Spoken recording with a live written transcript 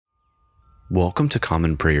Welcome to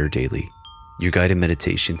Common Prayer Daily, your guided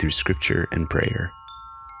meditation through scripture and prayer.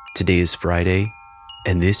 Today is Friday,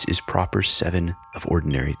 and this is Proper 7 of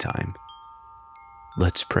Ordinary Time.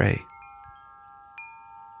 Let's pray.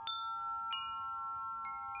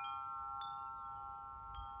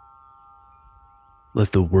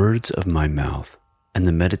 Let the words of my mouth and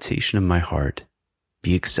the meditation of my heart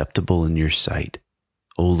be acceptable in your sight,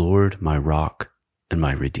 O Lord, my rock and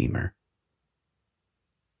my redeemer.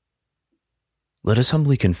 Let us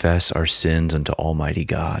humbly confess our sins unto Almighty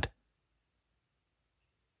God.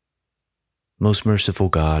 Most merciful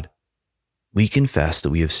God, we confess that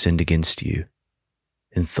we have sinned against you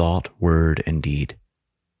in thought, word, and deed,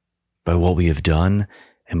 by what we have done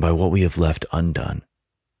and by what we have left undone.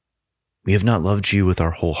 We have not loved you with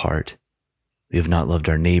our whole heart. We have not loved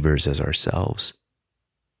our neighbors as ourselves.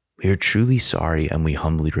 We are truly sorry and we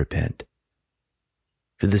humbly repent.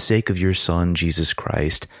 For the sake of your Son, Jesus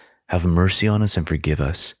Christ, have mercy on us and forgive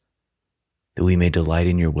us, that we may delight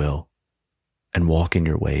in your will and walk in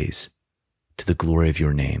your ways to the glory of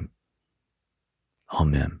your name.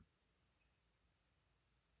 Amen.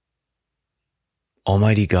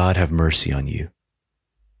 Almighty God, have mercy on you.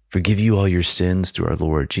 Forgive you all your sins through our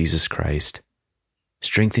Lord Jesus Christ.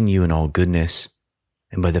 Strengthen you in all goodness,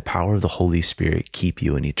 and by the power of the Holy Spirit keep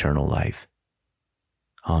you in eternal life.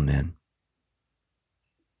 Amen.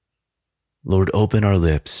 Lord, open our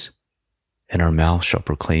lips, and our mouth shall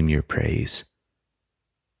proclaim your praise.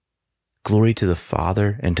 Glory to the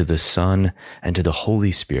Father, and to the Son, and to the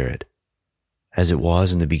Holy Spirit, as it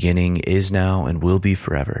was in the beginning, is now, and will be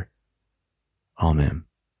forever. Amen.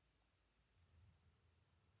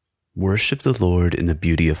 Worship the Lord in the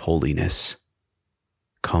beauty of holiness.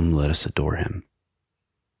 Come, let us adore him.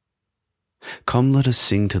 Come, let us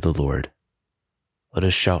sing to the Lord. Let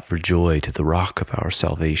us shout for joy to the rock of our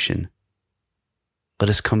salvation. Let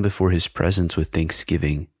us come before his presence with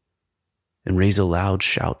thanksgiving and raise a loud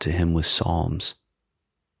shout to him with psalms.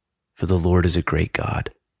 For the Lord is a great God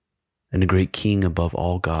and a great King above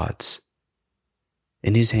all gods.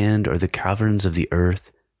 In his hand are the caverns of the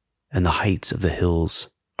earth, and the heights of the hills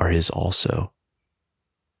are his also.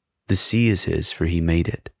 The sea is his, for he made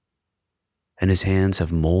it, and his hands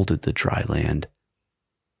have molded the dry land.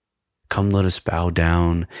 Come, let us bow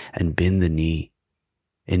down and bend the knee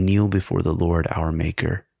and kneel before the Lord our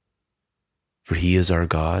Maker. For he is our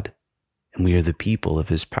God, and we are the people of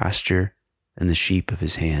his pasture and the sheep of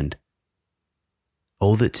his hand.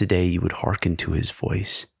 Oh, that today you would hearken to his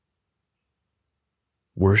voice.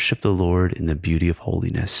 Worship the Lord in the beauty of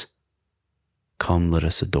holiness. Come, let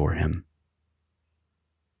us adore him.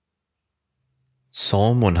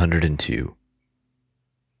 Psalm 102.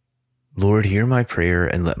 Lord, hear my prayer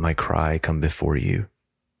and let my cry come before you.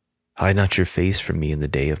 Hide not your face from me in the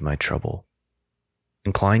day of my trouble.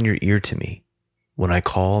 Incline your ear to me. When I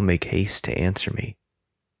call, make haste to answer me.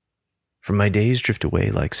 For my days drift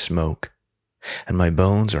away like smoke, and my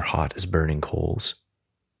bones are hot as burning coals.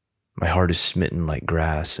 My heart is smitten like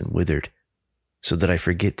grass and withered, so that I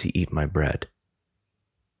forget to eat my bread.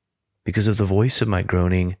 Because of the voice of my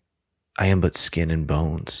groaning, I am but skin and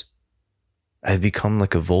bones. I have become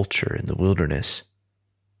like a vulture in the wilderness,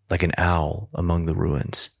 like an owl among the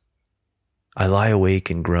ruins. I lie awake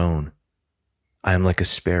and groan. I am like a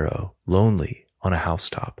sparrow, lonely on a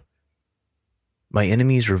housetop. My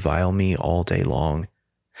enemies revile me all day long,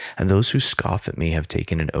 and those who scoff at me have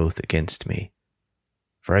taken an oath against me.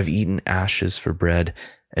 For I have eaten ashes for bread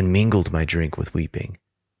and mingled my drink with weeping.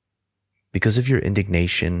 Because of your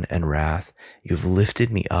indignation and wrath, you have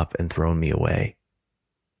lifted me up and thrown me away.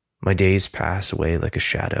 My days pass away like a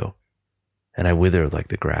shadow, and I wither like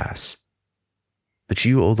the grass. But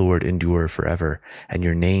you, O Lord, endure forever, and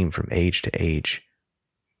your name from age to age.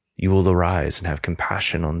 You will arise and have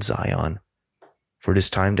compassion on Zion, for it is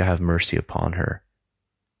time to have mercy upon her.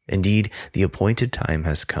 Indeed, the appointed time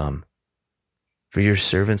has come. For your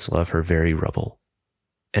servants love her very rubble,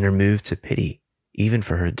 and are moved to pity even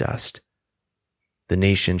for her dust. The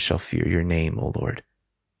nations shall fear your name, O Lord,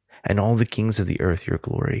 and all the kings of the earth your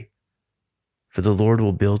glory. For the Lord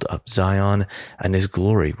will build up Zion, and his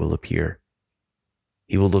glory will appear.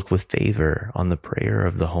 He will look with favor on the prayer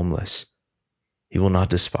of the homeless. He will not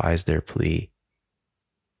despise their plea.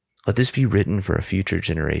 Let this be written for a future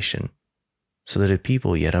generation, so that a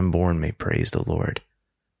people yet unborn may praise the Lord.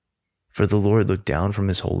 For the Lord looked down from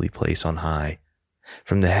his holy place on high.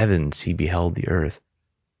 From the heavens he beheld the earth,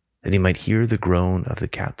 that he might hear the groan of the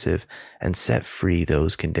captive and set free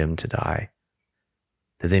those condemned to die,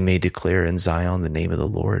 that they may declare in Zion the name of the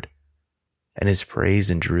Lord, and his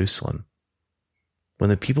praise in Jerusalem. When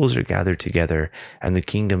the peoples are gathered together, and the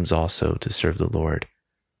kingdoms also to serve the Lord,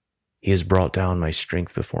 He has brought down my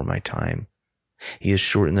strength before my time. He has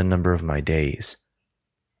shortened the number of my days.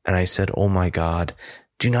 And I said, O my God,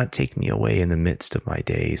 do not take me away in the midst of my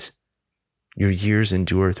days. Your years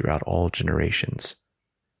endure throughout all generations.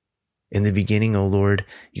 In the beginning, O Lord,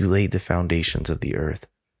 you laid the foundations of the earth,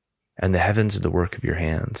 and the heavens are the work of your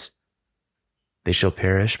hands. They shall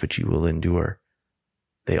perish, but you will endure.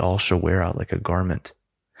 They all shall wear out like a garment.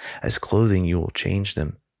 As clothing you will change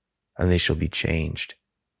them, and they shall be changed.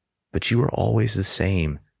 But you are always the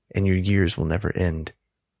same, and your years will never end.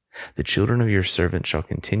 The children of your servant shall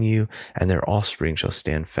continue, and their offspring shall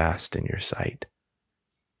stand fast in your sight.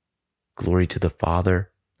 Glory to the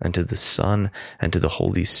Father, and to the Son, and to the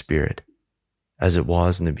Holy Spirit, as it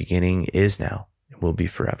was in the beginning, is now, and will be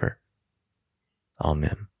forever.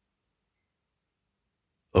 Amen.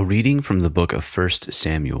 A reading from the book of 1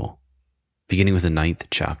 Samuel, beginning with the 9th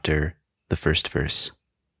chapter, the first verse.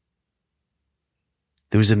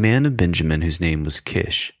 There was a man of Benjamin whose name was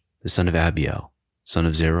Kish, the son of Abiel, son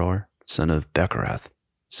of Zeror, son of Bechorath,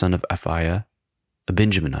 son of Aphiah, a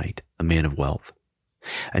Benjaminite, a man of wealth.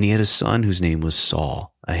 And he had a son whose name was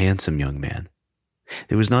Saul, a handsome young man.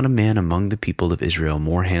 There was not a man among the people of Israel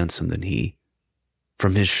more handsome than he.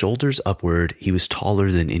 From his shoulders upward he was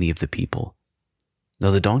taller than any of the people. Now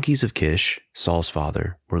the donkeys of Kish, Saul's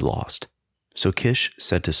father, were lost. So Kish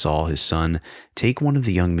said to Saul his son, Take one of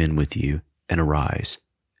the young men with you, and arise.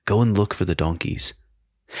 Go and look for the donkeys.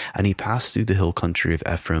 And he passed through the hill country of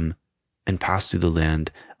Ephraim, and passed through the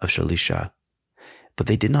land of Shalisha. But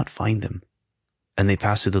they did not find them. And they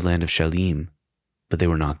passed through the land of Shalim, but they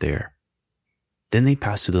were not there. Then they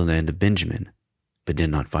passed through the land of Benjamin, but did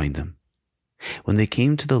not find them. When they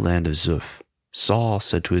came to the land of Zuph, Saul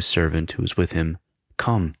said to his servant who was with him,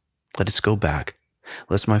 Come, let us go back,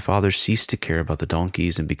 lest my father cease to care about the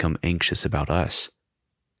donkeys and become anxious about us.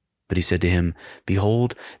 But he said to him,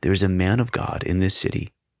 Behold, there is a man of God in this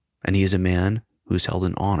city, and he is a man who is held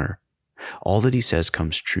in honor. All that he says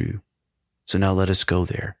comes true. So now let us go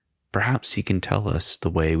there. Perhaps he can tell us the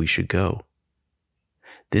way we should go.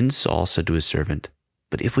 Then Saul said to his servant,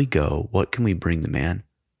 But if we go, what can we bring the man?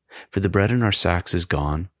 For the bread in our sacks is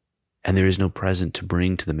gone, and there is no present to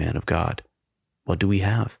bring to the man of God. What do we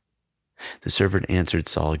have? The servant answered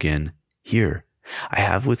Saul again, Here, I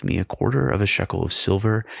have with me 1/4 shekel of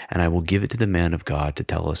silver, and I will give it to the man of God to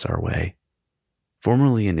tell us our way.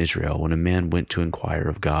 Formerly in Israel, when a man went to inquire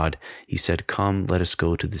of God, he said, Come, let us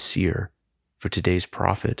go to the seer, for today's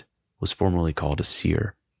prophet was formerly called a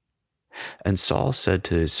seer. And Saul said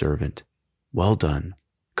to his servant, Well done,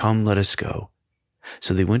 come, let us go.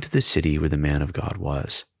 So they went to the city where the man of God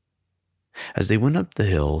was. As they went up the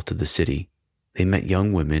hill to the city, they met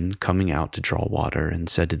young women coming out to draw water, and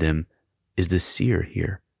said to them, Is the seer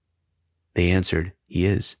here? They answered, He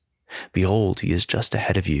is. Behold, he is just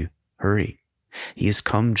ahead of you. Hurry. He has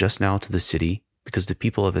come just now to the city, because the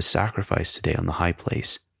people have a sacrifice today on the high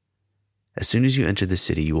place. As soon as you enter the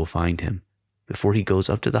city, you will find him, before he goes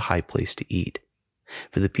up to the high place to eat.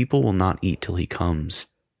 For the people will not eat till he comes,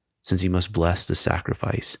 since he must bless the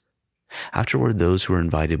sacrifice. Afterward, those who are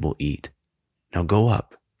invited will eat. Now go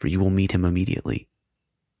up, for you will meet him immediately.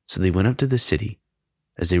 So they went up to the city.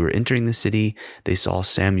 As they were entering the city, they saw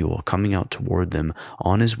Samuel coming out toward them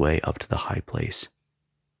on his way up to the high place.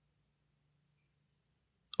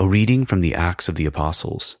 A reading from the Acts of the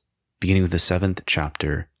Apostles, beginning with the 7th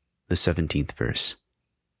chapter, the 17th verse.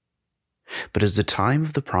 But as the time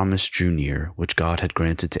of the promise drew near, which God had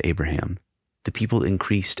granted to Abraham, the people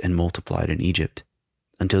increased and multiplied in Egypt,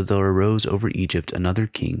 until there arose over Egypt another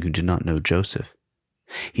king who did not know Joseph.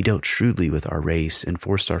 He dealt shrewdly with our race and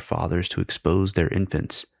forced our fathers to expose their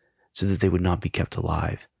infants, so that they would not be kept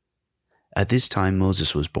alive. At this time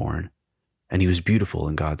Moses was born, and he was beautiful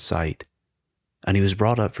in God's sight. And he was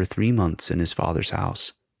brought up for 3 months in his father's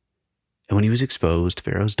house. And when he was exposed,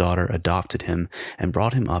 Pharaoh's daughter adopted him and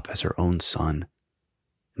brought him up as her own son.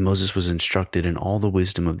 And Moses was instructed in all the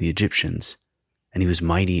wisdom of the Egyptians, and he was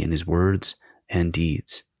mighty in his words and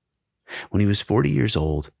deeds. When he was 40 years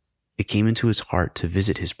old, it came into his heart to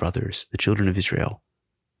visit his brothers, the children of Israel.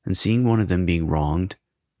 And seeing one of them being wronged,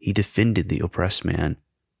 he defended the oppressed man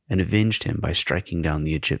and avenged him by striking down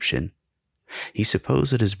the Egyptian. He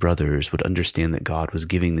supposed that his brothers would understand that God was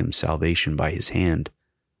giving them salvation by his hand,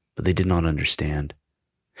 but they did not understand.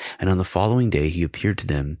 And on the following day he appeared to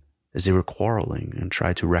them as they were quarreling and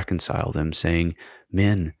tried to reconcile them, saying,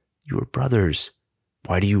 Men, you are brothers.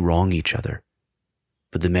 Why do you wrong each other?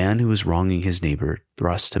 But the man who was wronging his neighbor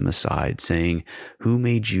thrust him aside, saying, Who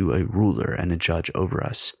made you a ruler and a judge over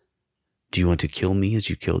us? Do you want to kill me as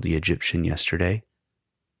you killed the Egyptian yesterday?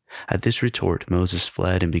 At this retort, Moses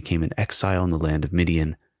fled and became an exile in the land of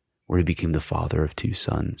Midian, where he became the father of 2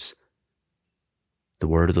 sons. The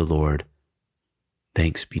word of the Lord.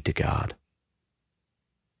 Thanks be to God.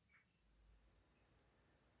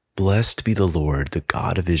 Blessed be the Lord, the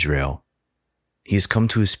God of Israel. He has come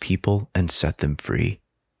to his people and set them free.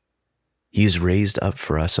 He has raised up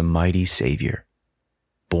for us a mighty Savior,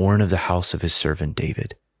 born of the house of his servant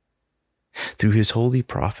David. Through his holy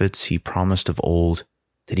prophets, he promised of old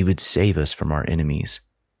that he would save us from our enemies,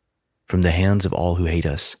 from the hands of all who hate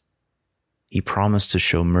us. He promised to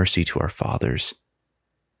show mercy to our fathers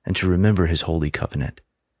and to remember his holy covenant.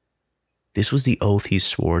 This was the oath he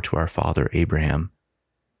swore to our father Abraham,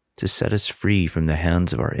 to set us free from the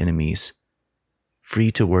hands of our enemies,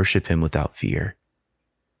 free to worship him without fear,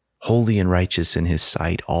 holy and righteous in his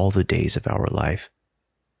sight all the days of our life.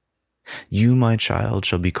 You, my child,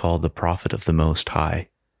 shall be called the prophet of the Most High,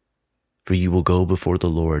 for you will go before the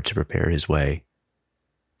Lord to prepare his way,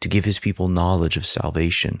 to give his people knowledge of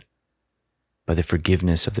salvation by the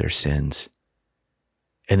forgiveness of their sins.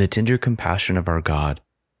 In the tender compassion of our God,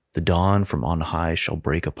 the dawn from on high shall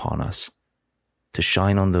break upon us, to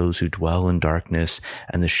shine on those who dwell in darkness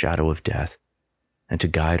and the shadow of death, and to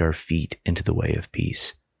guide our feet into the way of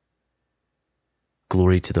peace.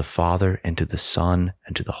 Glory to the Father, and to the Son,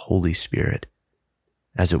 and to the Holy Spirit,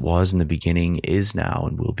 as it was in the beginning, is now,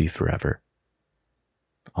 and will be forever.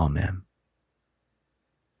 Amen.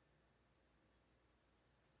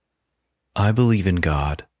 I believe in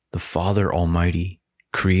God, the Father Almighty,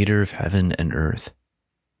 creator of heaven and earth.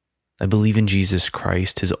 I believe in Jesus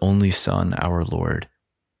Christ, his only Son, our Lord.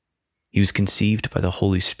 He was conceived by the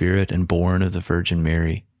Holy Spirit and born of the Virgin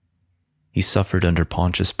Mary. He suffered under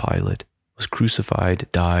Pontius Pilate, was crucified,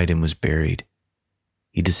 died, and was buried.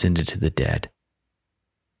 He descended to the dead.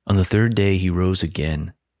 On the 3rd day he rose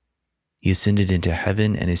again. He ascended into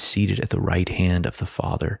heaven and is seated at the right hand of the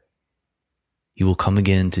Father. He will come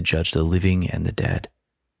again to judge the living and the dead.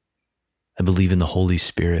 I believe in the Holy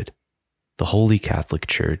Spirit, the Holy Catholic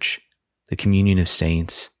Church, the communion of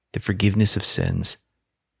saints, the forgiveness of sins,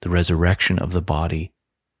 the resurrection of the body,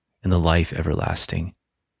 and the life everlasting.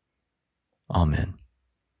 Amen.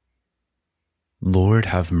 Lord,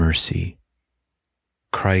 have mercy.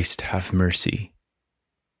 Christ, have mercy.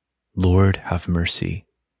 Lord, have mercy.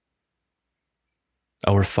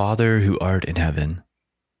 Our Father, who art in heaven,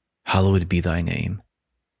 hallowed be thy name.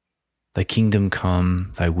 Thy kingdom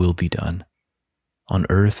come, thy will be done, on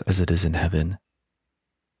earth as it is in heaven.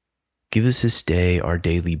 Give us this day our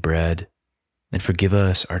daily bread, and forgive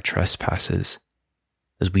us our trespasses,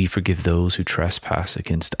 as we forgive those who trespass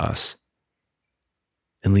against us.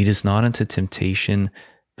 And lead us not into temptation,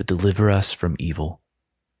 but deliver us from evil.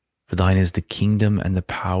 For thine is the kingdom and the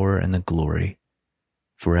power and the glory,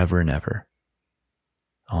 forever and ever.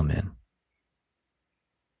 Amen.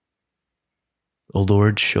 O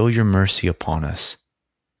Lord, show your mercy upon us,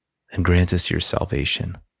 and grant us your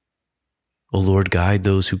salvation. O Lord, guide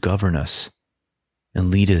those who govern us,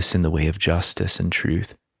 and lead us in the way of justice and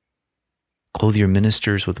truth. Clothe your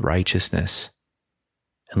ministers with righteousness,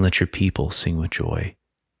 and let your people sing with joy.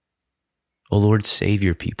 O Lord, save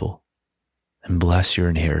your people, and bless your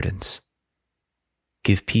inheritance.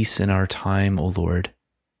 Give peace in our time, O Lord,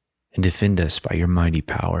 and defend us by your mighty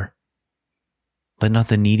power. Let not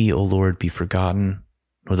the needy, O Lord, be forgotten,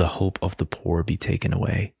 nor the hope of the poor be taken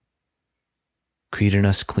away. Create in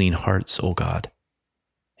us clean hearts, O God,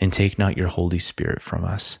 and take not your Holy Spirit from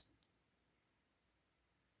us.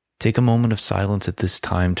 Take a moment of silence at this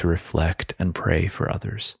time to reflect and pray for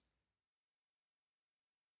others.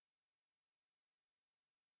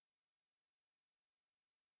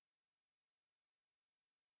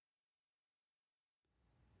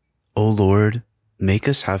 O Lord, make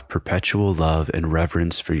us have perpetual love and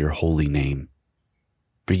reverence for your holy name.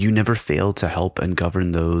 For you never fail to help and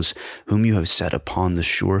govern those whom you have set upon the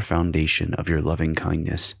sure foundation of your loving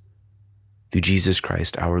kindness. Through Jesus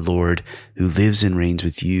Christ our Lord, who lives and reigns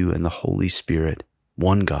with you and the Holy Spirit,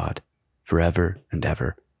 one God, forever and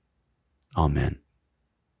ever. Amen.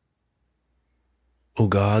 O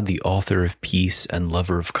God, the author of peace and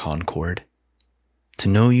lover of concord, to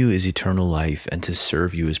know you is eternal life, and to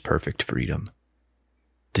serve you is perfect freedom.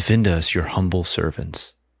 Defend us, your humble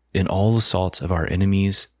servants, in all assaults of our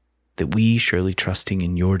enemies, that we, surely trusting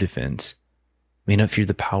in your defense, may not fear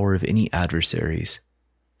the power of any adversaries,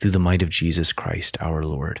 through the might of Jesus Christ our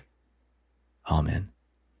Lord. Amen.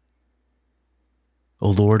 O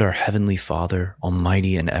Lord, our heavenly Father,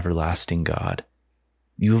 almighty and everlasting God,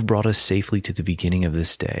 you have brought us safely to the beginning of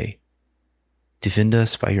this day. Defend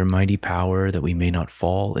us by your mighty power, that we may not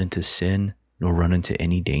fall into sin nor run into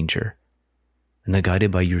any danger, and that guided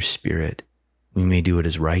by your Spirit, we may do what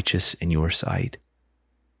is righteous in your sight.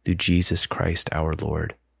 through Jesus Christ our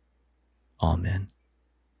Lord. Amen.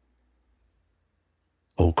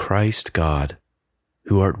 O Christ God,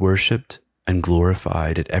 who art worshipped and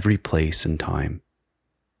glorified at every place and time,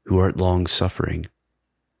 who art long-suffering,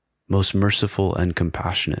 most merciful and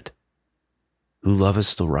compassionate, who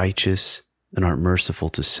lovest the righteous and art merciful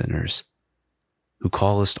to sinners, who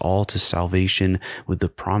callest all to salvation with the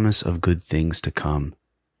promise of good things to come.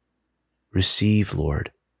 Receive,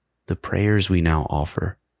 Lord, the prayers we now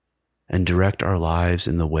offer, and direct our lives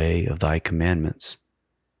in the way of thy commandments.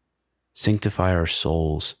 Sanctify our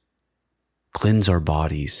souls, cleanse our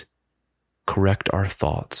bodies, correct our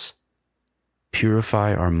thoughts,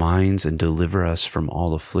 purify our minds and deliver us from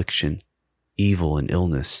all affliction, evil, and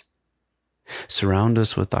illness. Surround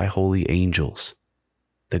us with thy holy angels,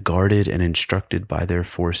 that guarded and instructed by their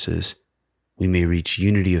forces, we may reach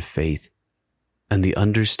unity of faith and the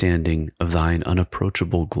understanding of thine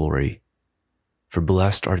unapproachable glory. For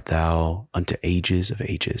blessed art thou unto ages of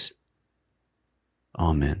ages.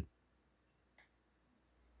 Amen.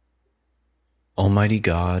 Almighty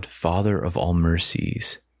God, Father of all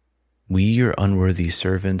mercies, we, your unworthy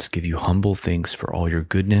servants, give you humble thanks for all your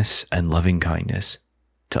goodness and loving kindness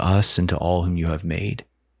to us and to all whom you have made.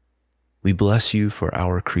 We bless you for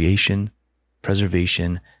our creation,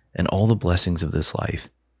 preservation, and all the blessings of this life,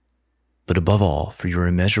 but above all for your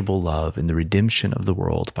immeasurable love in the redemption of the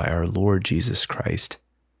world by our Lord Jesus Christ,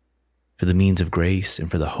 for the means of grace and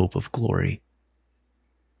for the hope of glory.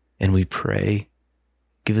 And we pray,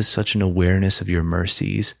 give us such an awareness of your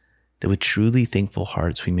mercies that with truly thankful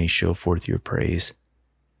hearts we may show forth your praise,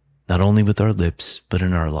 not only with our lips, but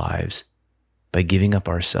in our lives, by giving up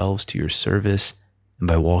ourselves to your service and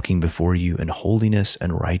by walking before you in holiness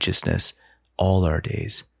and righteousness all our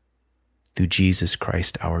days. Through Jesus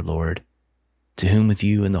Christ our Lord, to whom with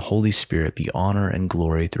you and the Holy Spirit be honor and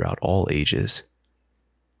glory throughout all ages.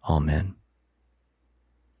 Amen.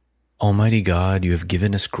 Almighty God, you have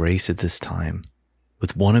given us grace at this time,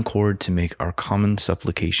 with one accord to make our common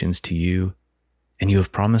supplications to you, and you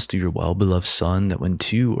have promised through your well-beloved Son that when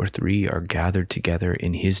 2 or 3 are gathered together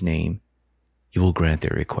in his name, you will grant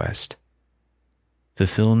their request.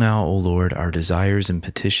 Fulfill now, O Lord, our desires and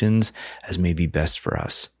petitions as may be best for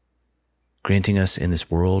us, granting us in this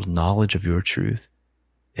world knowledge of your truth,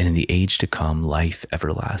 and in the age to come life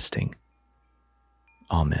everlasting.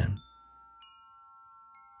 Amen.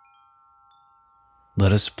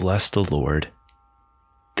 Let us bless the Lord.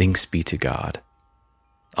 Thanks be to God.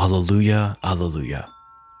 Alleluia, alleluia.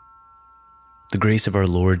 The grace of our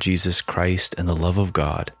Lord Jesus Christ and the love of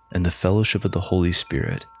God and the fellowship of the Holy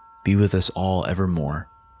Spirit be with us all evermore.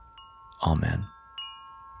 Amen.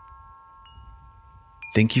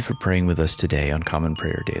 Thank you for praying with us today on Common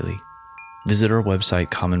Prayer Daily. Visit our website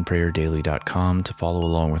commonprayerdaily.com to follow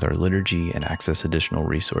along with our liturgy and access additional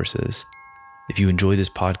resources. If you enjoy this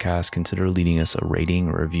podcast, consider leaving us a rating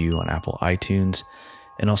or review on Apple iTunes,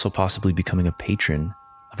 and also possibly becoming a patron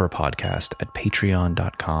of our podcast at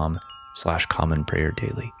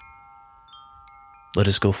patreon.com/commonprayerdaily. Let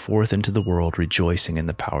us go forth into the world rejoicing in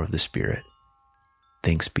the power of the Spirit.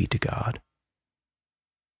 Thanks be to God.